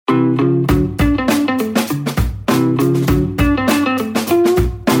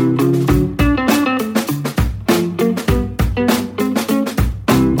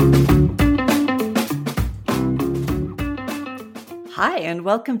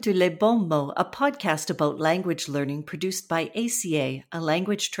welcome to Les Bons Mots, a podcast about language learning produced by ACA, a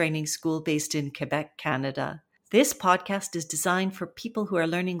language training school based in Quebec, Canada. This podcast is designed for people who are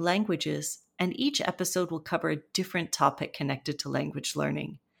learning languages, and each episode will cover a different topic connected to language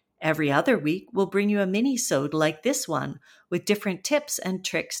learning. Every other week, we'll bring you a mini-sode like this one, with different tips and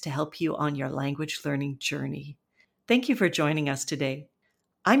tricks to help you on your language learning journey. Thank you for joining us today.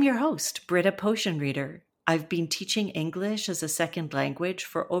 I'm your host, Britta Potion Reader. I've been teaching English as a second language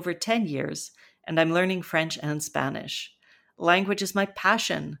for over 10 years, and I'm learning French and Spanish. Language is my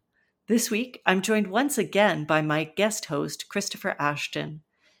passion. This week, I'm joined once again by my guest host, Christopher Ashton.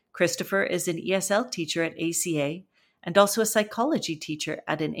 Christopher is an ESL teacher at ACA and also a psychology teacher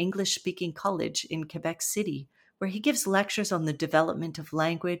at an English-speaking college in Quebec City, where he gives lectures on the development of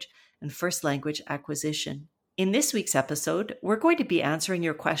language and first language acquisition. In this week's episode, we're going to be answering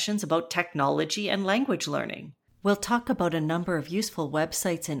your questions about technology and language learning. We'll talk about a number of useful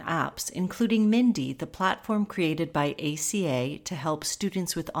websites and apps, including Mindy, the platform created by ACA to help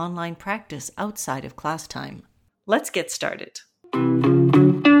students with online practice outside of class time. Let's get started.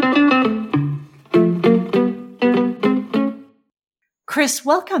 Chris,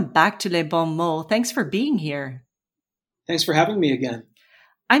 welcome back to Les Bons Mots. Thanks for being here. Thanks for having me again.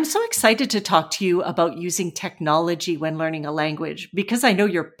 I'm so excited to talk to you about using technology when learning a language because I know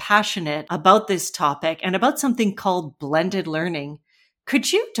you're passionate about this topic and about something called blended learning.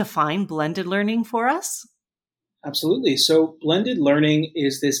 Could you define blended learning for us? Absolutely. So blended learning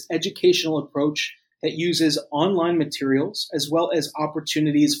is this educational approach that uses online materials as well as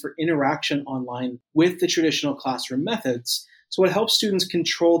opportunities for interaction online with the traditional classroom methods. So it helps students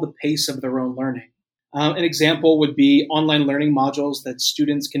control the pace of their own learning. An example would be online learning modules that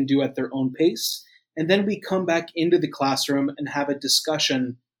students can do at their own pace. And then we come back into the classroom and have a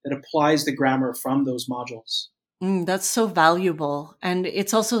discussion that applies the grammar from those modules. That's so valuable. And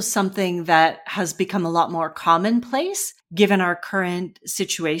it's also something that has become a lot more commonplace given our current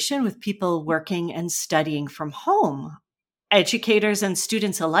situation with people working and studying from home. Educators and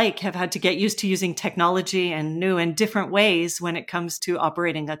students alike have had to get used to using technology in new and different ways when it comes to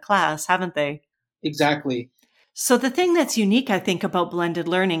operating a class, haven't they? Exactly. So the thing that's unique, I think, about blended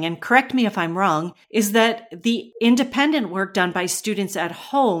learning, and correct me if I'm wrong, is that the independent work done by students at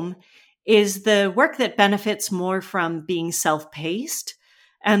home is the work that benefits more from being self-paced,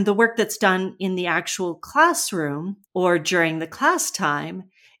 and the work that's done in the actual classroom or during the class time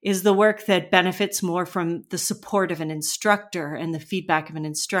is the work that benefits more from the support of an instructor and the feedback of an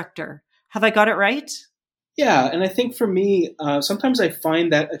instructor. Have I got it right? Yeah, and I think for me, sometimes I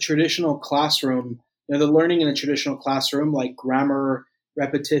find that a traditional classroom, the learning in a traditional classroom, like grammar,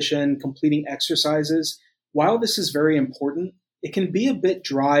 repetition, completing exercises, while this is very important, it can be a bit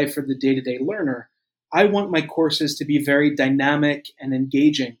dry for the day-to-day learner. I want my courses to be very dynamic and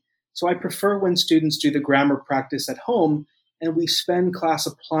engaging. So I prefer when students do the grammar practice at home and we spend class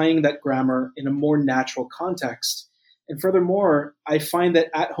applying that grammar in a more natural context. And furthermore, I find that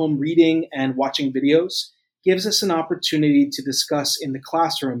at-home reading and watching videos gives us an opportunity to discuss in the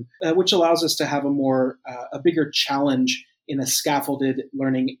classroom, which allows us to have a bigger challenge in a scaffolded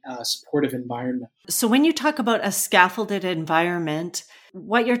learning supportive environment. So when you talk about a scaffolded environment,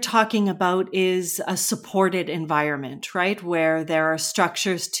 what you're talking about is a supported environment, right? Where there are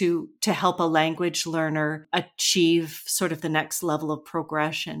structures to help a language learner achieve sort of the next level of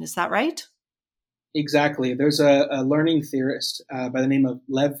progression. Is that right? Exactly. There's a learning theorist by the name of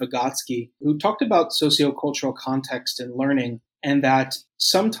Lev Vygotsky who talked about sociocultural context in learning, and that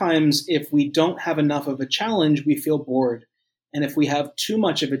sometimes if we don't have enough of a challenge, we feel bored. And if we have too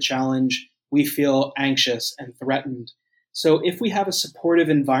much of a challenge, we feel anxious and threatened. So if we have a supportive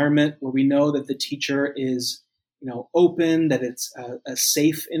environment where we know that the teacher is, open, that it's a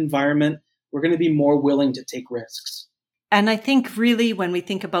safe environment, we're going to be more willing to take risks. And I think really when we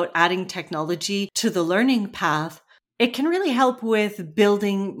think about adding technology to the learning path, it can really help with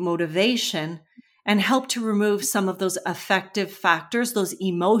building motivation and help to remove some of those affective factors, those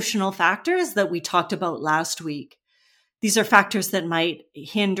emotional factors that we talked about last week. These are factors that might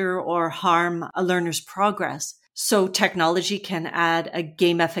hinder or harm a learner's progress. So technology can add a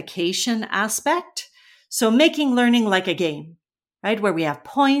gamification aspect. So making learning like a game, right? Where we have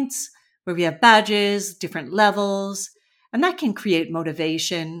points, where we have badges, different levels. And that can create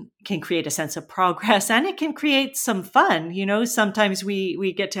motivation, can create a sense of progress, and it can create some fun. Sometimes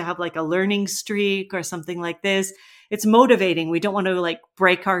we get to have like a learning streak or something like this. It's motivating. We don't want to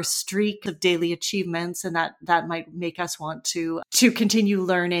break our streak of daily achievements, and that might make us want to continue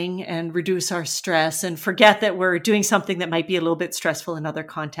learning and reduce our stress and forget that we're doing something that might be a little bit stressful in other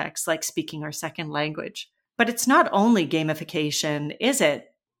contexts, like speaking our second language. But it's not only gamification, is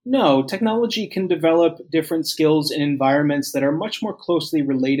it? No, technology can develop different skills in environments that are much more closely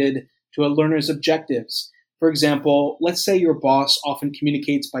related to a learner's objectives. For example, let's say your boss often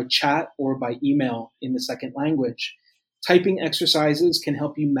communicates by chat or by email in the second language. Typing exercises can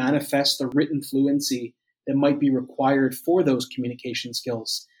help you manifest the written fluency that might be required for those communication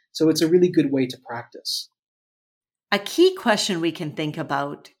skills. So it's a really good way to practice. A key question we can think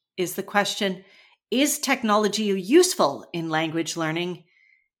about is the question, is technology useful in language learning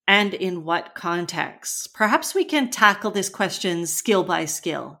and in what contexts? Perhaps we can tackle this question skill by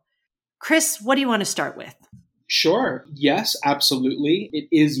skill. Chris, what do you want to start with? Sure. Yes, absolutely. It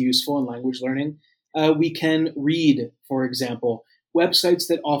is useful in language learning. We can read, for example, websites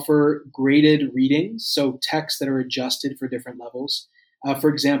that offer graded readings, so texts that are adjusted for different levels. For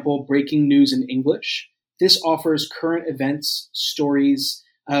example, Breaking News in English. This offers current events, stories,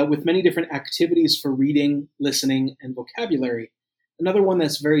 with many different activities for reading, listening, and vocabulary. Another one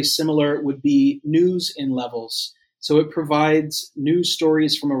that's very similar would be News in Levels. So it provides news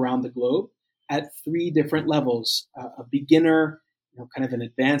stories from around the globe at 3 different levels, a beginner, kind of an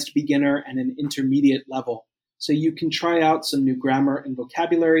advanced beginner, and an intermediate level. So you can try out some new grammar and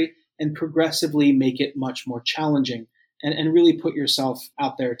vocabulary and progressively make it much more challenging and really put yourself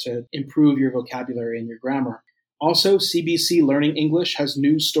out there to improve your vocabulary and your grammar. Also, CBC Learning English has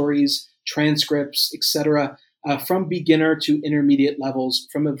news stories, transcripts, etc., from beginner to intermediate levels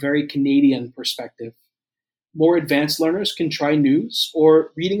from a very Canadian perspective. More advanced learners can try news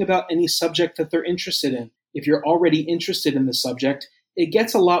or reading about any subject that they're interested in. If you're already interested in the subject, it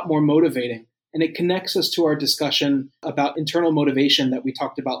gets a lot more motivating, and it connects us to our discussion about internal motivation that we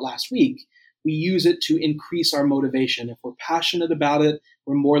talked about last week. We use it to increase our motivation. If we're passionate about it,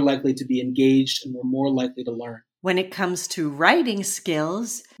 we're more likely to be engaged and we're more likely to learn. When it comes to writing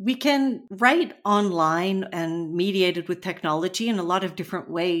skills, we can write online and mediated with technology in a lot of different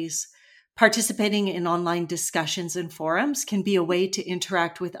ways. Participating in online discussions and forums can be a way to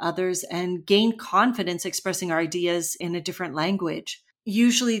interact with others and gain confidence expressing our ideas in a different language.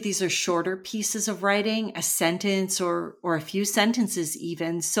 Usually these are shorter pieces of writing, a sentence or a few sentences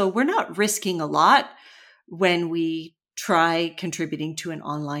even. So we're not risking a lot when we try contributing to an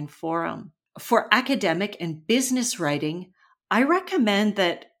online forum. For academic and business writing, I recommend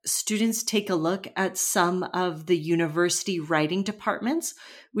that students take a look at some of the university writing departments,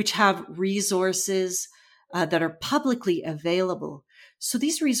 which have resources that are publicly available. So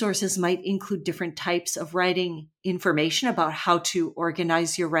these resources might include different types of writing, information about how to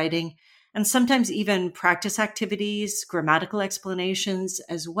organize your writing, and sometimes even practice activities, grammatical explanations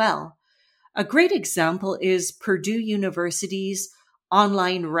as well. A great example is Purdue University's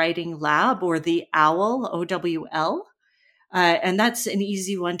online writing lab, or the OWL, OWL. And that's an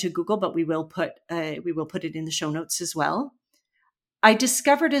easy one to Google, but we will put it in the show notes as well. I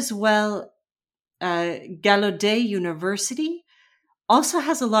discovered as well, Gallaudet University also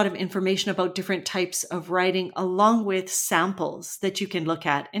has a lot of information about different types of writing, along with samples that you can look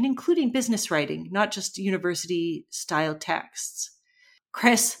at, and including business writing, not just university style texts.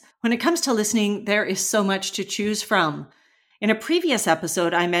 Chris, when it comes to listening, there is so much to choose from. In a previous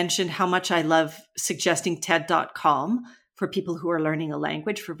episode, I mentioned how much I love suggesting TED.com for people who are learning a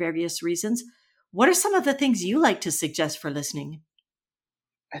language for various reasons. What are some of the things you like to suggest for listening?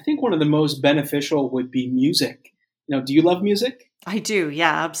 I think one of the most beneficial would be music. Do you love music? I do.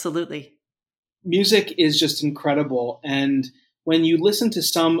 Yeah, absolutely. Music is just incredible. And when you listen to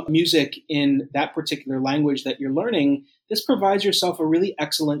some music in that particular language that you're learning, this provides yourself a really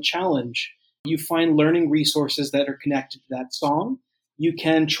excellent challenge. You find learning resources that are connected to that song. You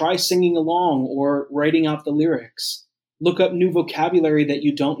can try singing along or writing out the lyrics. Look up new vocabulary that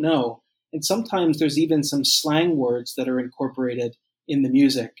you don't know. And sometimes there's even some slang words that are incorporated in the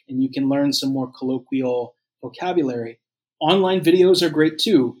music, and you can learn some more colloquial vocabulary. Online videos are great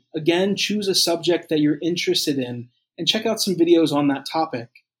too. Again, choose a subject that you're interested in and check out some videos on that topic.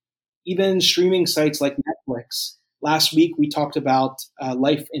 Even streaming sites like Netflix. Last week we talked about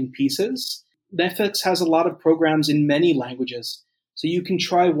Life in Pieces. Netflix has a lot of programs in many languages, so you can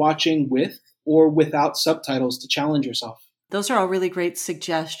try watching with or without subtitles to challenge yourself. Those are all really great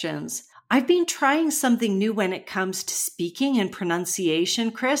suggestions. I've been trying something new when it comes to speaking and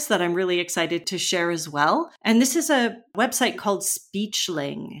pronunciation, Chris, that I'm really excited to share as well. And this is a website called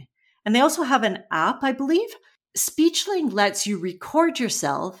Speechling. And they also have an app, I believe. Speechling lets you record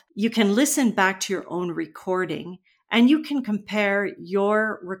yourself. You can listen back to your own recording, and you can compare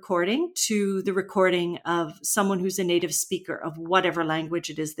your recording to the recording of someone who's a native speaker of whatever language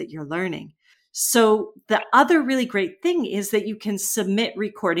it is that you're learning. So the other really great thing is that you can submit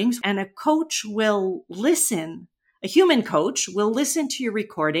recordings and a coach will listen. A human coach will listen to your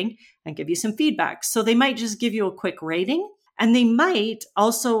recording and give you some feedback. So they might just give you a quick rating, and they might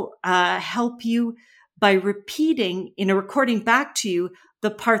also help you by repeating in a recording back to you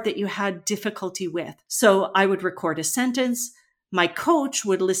the part that you had difficulty with. So I would record a sentence. My coach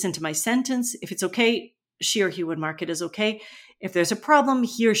would listen to my sentence. If it's okay, she or he would mark it as okay. If there's a problem,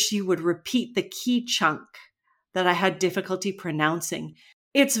 he or she would repeat the key chunk that I had difficulty pronouncing.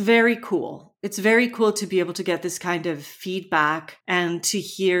 It's very cool. It's very cool to be able to get this kind of feedback and to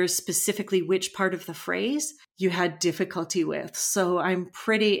hear specifically which part of the phrase you had difficulty with. So I'm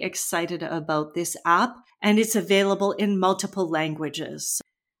pretty excited about this app, and it's available in multiple languages.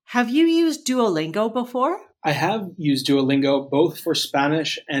 Have you used Duolingo before? I have used Duolingo both for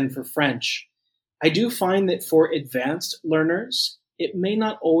Spanish and for French. I do find that for advanced learners, it may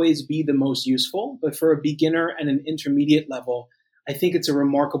not always be the most useful, but for a beginner and an intermediate level, I think it's a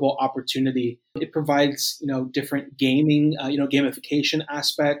remarkable opportunity. It provides, different gaming, gamification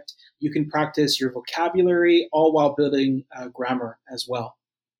aspect. You can practice your vocabulary all while building grammar as well.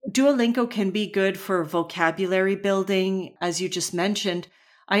 Duolingo can be good for vocabulary building, as you just mentioned.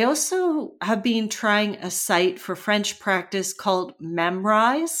 I also have been trying a site for French practice called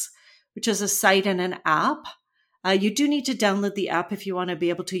Memrise, which is a site and an app. You do need to download the app if you want to be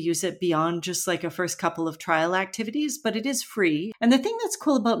able to use it beyond just like a first couple of trial activities, but it is free. And the thing that's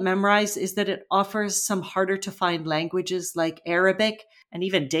cool about Memrise is that it offers some harder to find languages like Arabic and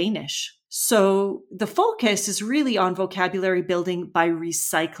even Danish. So the focus is really on vocabulary building by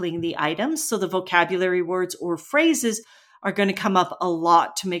recycling the items. So the vocabulary words or phrases are going to come up a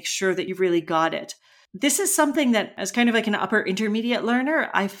lot to make sure that you've really got it. This is something that, as kind of like an upper intermediate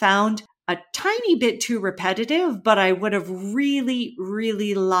learner, I found a tiny bit too repetitive, but I would have really,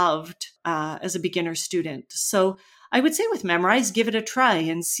 really loved as a beginner student. So I would say with Memrise, give it a try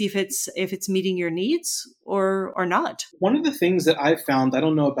and see if it's meeting your needs or not. One of the things that I've found, I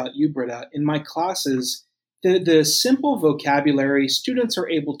don't know about you, Britta, in my classes, the simple vocabulary students are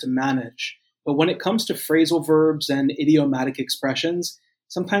able to manage. But when it comes to phrasal verbs and idiomatic expressions,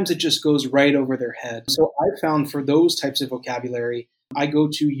 sometimes it just goes right over their head. So I found for those types of vocabulary, I go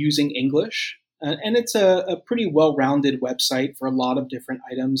to Using English, and it's a pretty well-rounded website for a lot of different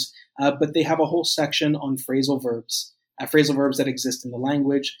items, but they have a whole section on phrasal verbs that exist in the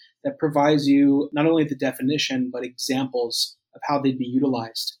language that provides you not only the definition, but examples of how they'd be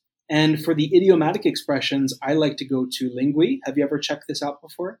utilized. And for the idiomatic expressions, I like to go to Lingui. Have you ever checked this out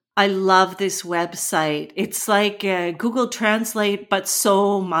before? I love this website. It's like Google Translate, but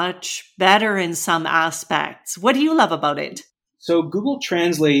so much better in some aspects. What do you love about it? So Google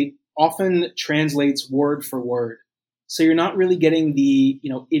Translate often translates word for word. So you're not really getting the,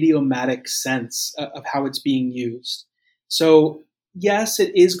 idiomatic sense of how it's being used. So yes,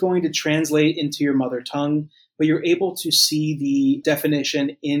 it is going to translate into your mother tongue, but you're able to see the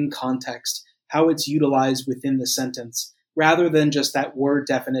definition in context, how it's utilized within the sentence. Rather than just that word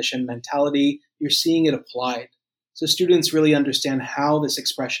definition mentality, you're seeing it applied. So students really understand how this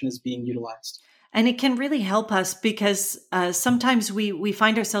expression is being utilized. And it can really help us because sometimes we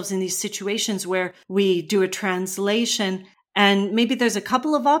find ourselves in these situations where we do a translation and maybe there's a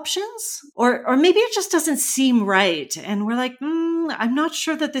couple of options or maybe it just doesn't seem right. And we're like, I'm not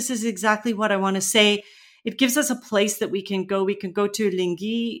sure that this is exactly what I want to say. It gives us a place that we can go. We can go to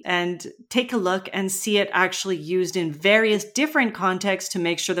Lingui and take a look and see it actually used in various different contexts to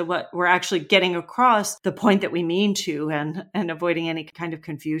make sure that what we're actually getting across the point that we mean to and avoiding any kind of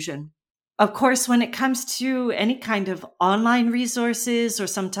confusion. Of course, when it comes to any kind of online resources or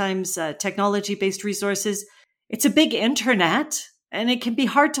sometimes technology-based resources, it's a big internet and it can be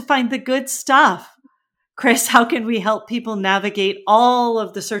hard to find the good stuff. Chris, how can we help people navigate all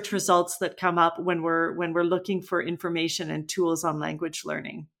of the search results that come up when we're looking for information and tools on language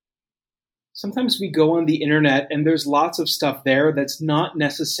learning? Sometimes we go on the internet and there's lots of stuff there that's not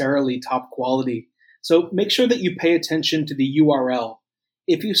necessarily top quality. So make sure that you pay attention to the URL.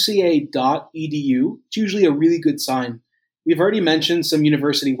 If you see a .edu, it's usually a really good sign. We've already mentioned some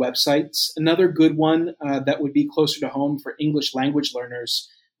university websites. Another good one that would be closer to home for English language learners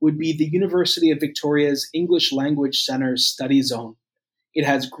would be the University of Victoria's English Language Center's Study Zone. It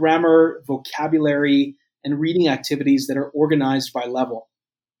has grammar, vocabulary, and reading activities that are organized by level.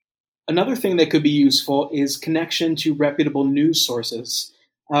 Another thing that could be useful is connection to reputable news sources.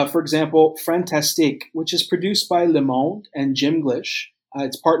 For example, Fantastique, which is produced by Le Monde and Gimglish,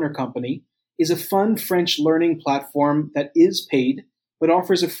 its partner company, is a fun French learning platform that is paid, but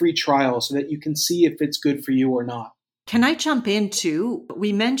offers a free trial so that you can see if it's good for you or not. Can I jump in too?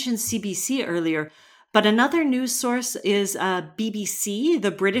 We mentioned CBC earlier, but another news source is BBC,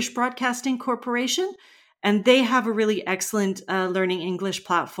 the British Broadcasting Corporation, and they have a really excellent learning English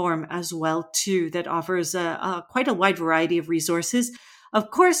platform as well too that offers quite a wide variety of resources. Of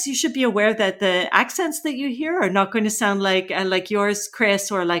course, you should be aware that the accents that you hear are not going to sound like yours,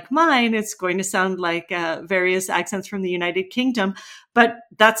 Chris, or like mine. It's going to sound like various accents from the United Kingdom, but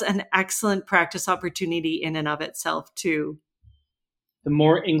that's an excellent practice opportunity in and of itself too. The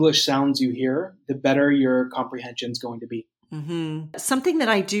more English sounds you hear, the better your comprehension is going to be. Mm-hmm. Something that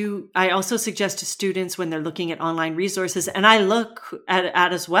I also suggest to students when they're looking at online resources, and I look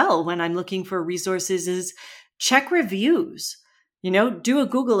at as well when I'm looking for resources, is check reviews. Do a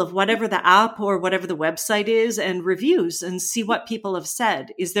Google of whatever the app or whatever the website is and reviews and see what people have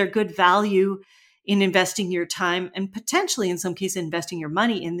said. Is there good value in investing your time and potentially in some cases investing your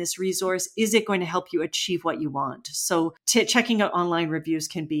money in this resource? Is it going to help you achieve what you want? So checking out online reviews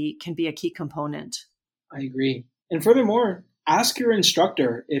can be a key component. I agree. And furthermore, ask your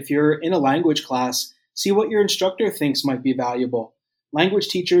instructor. If you're in a language class, see what your instructor thinks might be valuable. Language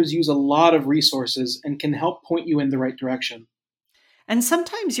teachers use a lot of resources and can help point you in the right direction. And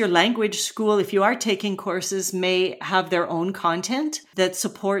sometimes your language school, if you are taking courses, may have their own content that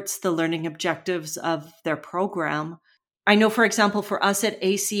supports the learning objectives of their program. I know, for example, for us at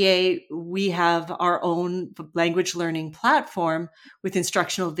ACA, we have our own language learning platform with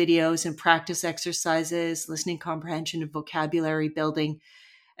instructional videos and practice exercises, listening comprehension and vocabulary building.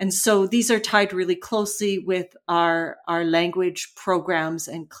 And so these are tied really closely with our language programs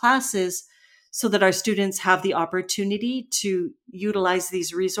and classes so that our students have the opportunity to utilize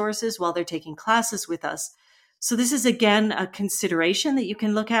these resources while they're taking classes with us. So this is, again, a consideration that you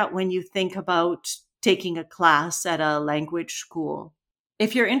can look at when you think about taking a class at a language school.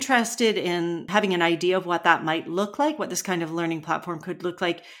 If you're interested in having an idea of what that might look like, what this kind of learning platform could look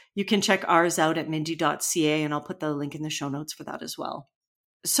like, you can check ours out at mindy.ca, and I'll put the link in the show notes for that as well.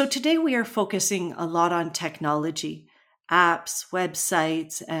 So today we are focusing a lot on technology, apps,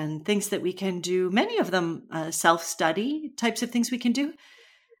 websites, and things that we can do, many of them self-study types of things we can do.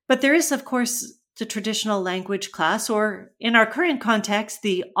 But there is, of course, the traditional language class, or in our current context,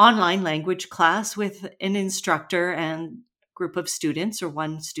 the online language class with an instructor and group of students, or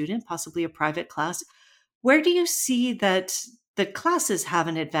one student, possibly a private class. Where do you see that classes have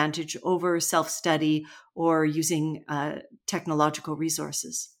an advantage over self-study or using technological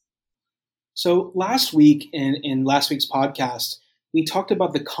resources? So last week in last week's podcast, we talked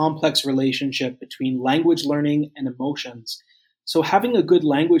about the complex relationship between language learning and emotions. So having a good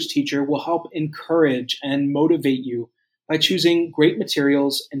language teacher will help encourage and motivate you by choosing great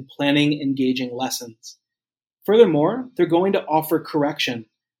materials and planning engaging lessons. Furthermore, they're going to offer correction.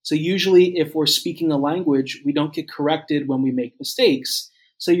 So usually if we're speaking a language, we don't get corrected when we make mistakes.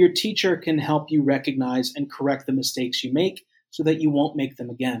 So your teacher can help you recognize and correct the mistakes you make so that you won't make them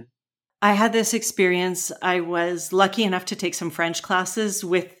again. I had this experience. I was lucky enough to take some French classes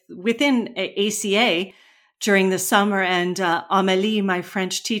within ACA during the summer. And Amélie, my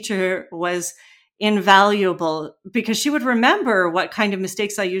French teacher, was invaluable because she would remember what kind of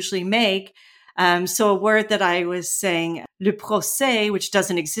mistakes I usually make. So a word that I was saying, le procès, which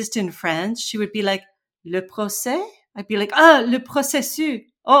doesn't exist in French, she would be like, le procès? I'd be like, le processus.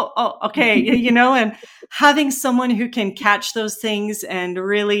 Oh, okay. And having someone who can catch those things and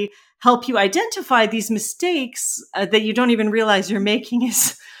really help you identify these mistakes that you don't even realize you're making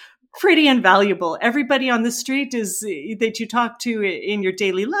is pretty invaluable. Everybody on the street that you talk to in your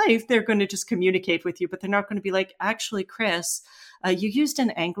daily life, they're going to just communicate with you, but they're not going to be like, actually, Chris, you used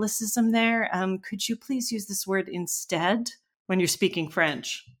an Anglicism there. Could you please use this word instead when you're speaking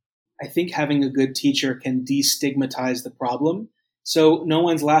French? I think having a good teacher can destigmatize the problem. So no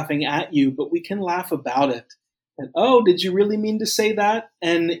one's laughing at you, but we can laugh about it. And, oh, did you really mean to say that?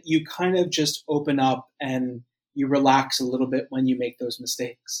 And you kind of just open up and you relax a little bit when you make those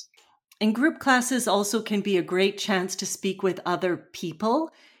mistakes. And group classes also can be a great chance to speak with other people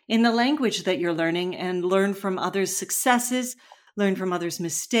in the language that you're learning and learn from others' successes, learn from others'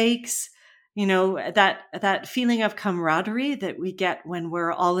 mistakes. That feeling of camaraderie that we get when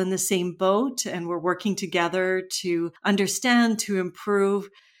we're all in the same boat and we're working together to understand, to improve.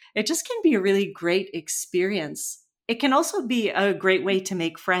 It just can be a really great experience. It can also be a great way to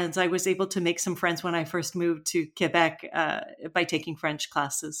make friends. I was able to make some friends when I first moved to Quebec by taking French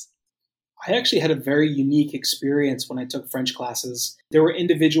classes. I actually had a very unique experience when I took French classes. There were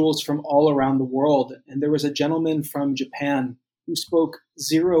individuals from all around the world, and there was a gentleman from Japan who spoke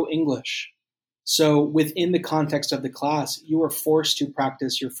zero English. So within the context of the class, you were forced to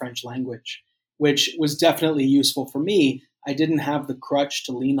practice your French language. which was definitely useful for me. I didn't have the crutch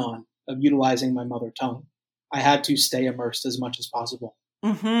to lean on of utilizing my mother tongue. I had to stay immersed as much as possible.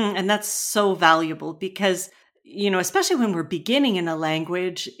 And that's so valuable because, especially when we're beginning in a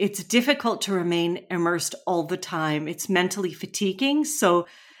language, it's difficult to remain immersed all the time. It's mentally fatiguing. So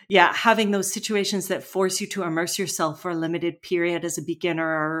yeah, having those situations that force you to immerse yourself for a limited period as a beginner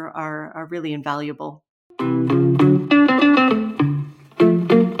are really invaluable.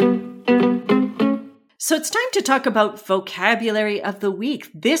 So it's time to talk about vocabulary of the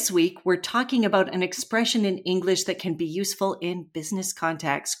week. This week, we're talking about an expression in English that can be useful in business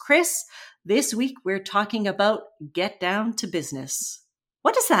contexts. Chris, this week, we're talking about get down to business.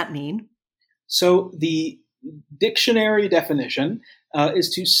 What does that mean? So the dictionary definition is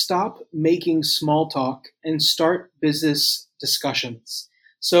to stop making small talk and start business discussions.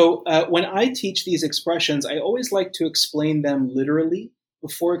 So when I teach these expressions, I always like to explain them literally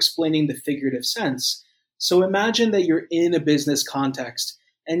before explaining the figurative sense. So imagine that you're in a business context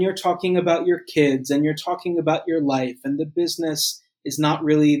and you're talking about your kids and you're talking about your life and the business is not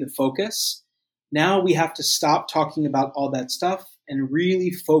really the focus. Now we have to stop talking about all that stuff and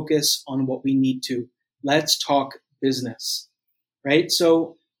really focus on what we need to. Let's talk business, right?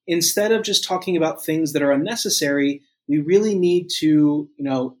 So instead of just talking about things that are unnecessary, we really need to,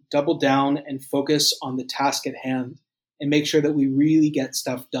 double down and focus on the task at hand and make sure that we really get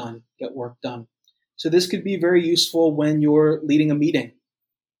stuff done, get work done. So this could be very useful when you're leading a meeting,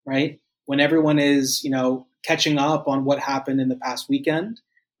 right? When everyone is, catching up on what happened in the past weekend,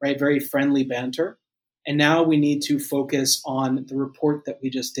 right? Very friendly banter. And now we need to focus on the report that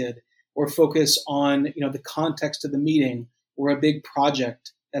we just did, or focus on, the context of the meeting or a big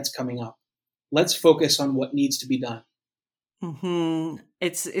project that's coming up. Let's focus on what needs to be done.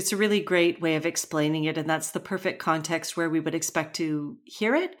 It's a really great way of explaining it. And that's the perfect context where we would expect to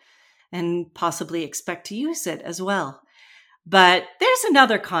hear it and possibly expect to use it as well. But there's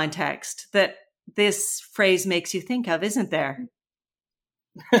another context that this phrase makes you think of, isn't there?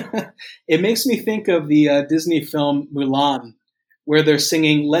 It makes me think of the Disney film Mulan, where they're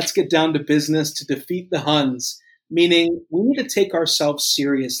singing, "Let's get down to business to defeat the Huns," meaning we need to take ourselves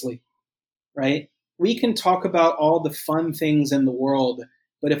seriously, right? We can talk about all the fun things in the world,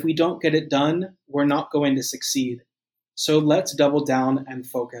 but if we don't get it done, we're not going to succeed. So let's double down and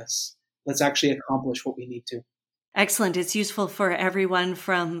focus. Let's actually accomplish what we need to. Excellent. It's useful for everyone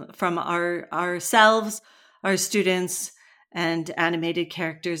from ourselves, our students, and animated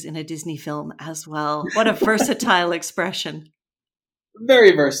characters in a Disney film as well. What a versatile expression.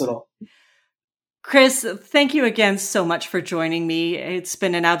 Very versatile. Chris, thank you again so much for joining me. It's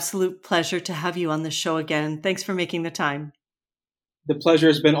been an absolute pleasure to have you on the show again. Thanks for making the time. The pleasure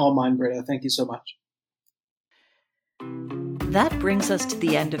has been all mine, Britta. Thank you so much. That brings us to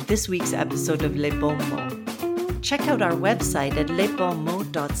the end of this week's episode of Les Bons Mots. Check out our website at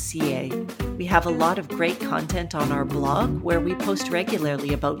lesbonsmots.ca. We have a lot of great content on our blog where we post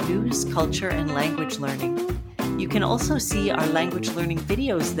regularly about news, culture, and language learning. You can also see our language learning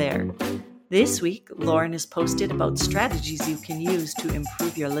videos there. This week, Lauren has posted about strategies you can use to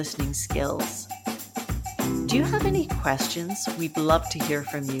improve your listening skills. Do you have any questions? We'd love to hear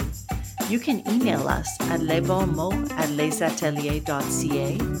from you. You can email us at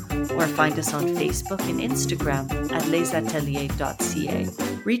lesbonsmots@lesateliers.ca or find us on Facebook and Instagram at lesateliers.ca.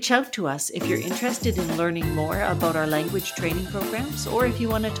 Reach out to us if you're interested in learning more about our language training programs or if you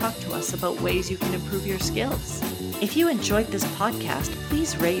want to talk to us about ways you can improve your skills. If you enjoyed this podcast,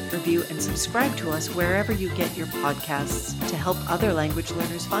 please rate, review, and subscribe to us wherever you get your podcasts to help other language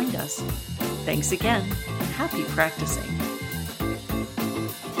learners find us. Thanks again, and happy practicing.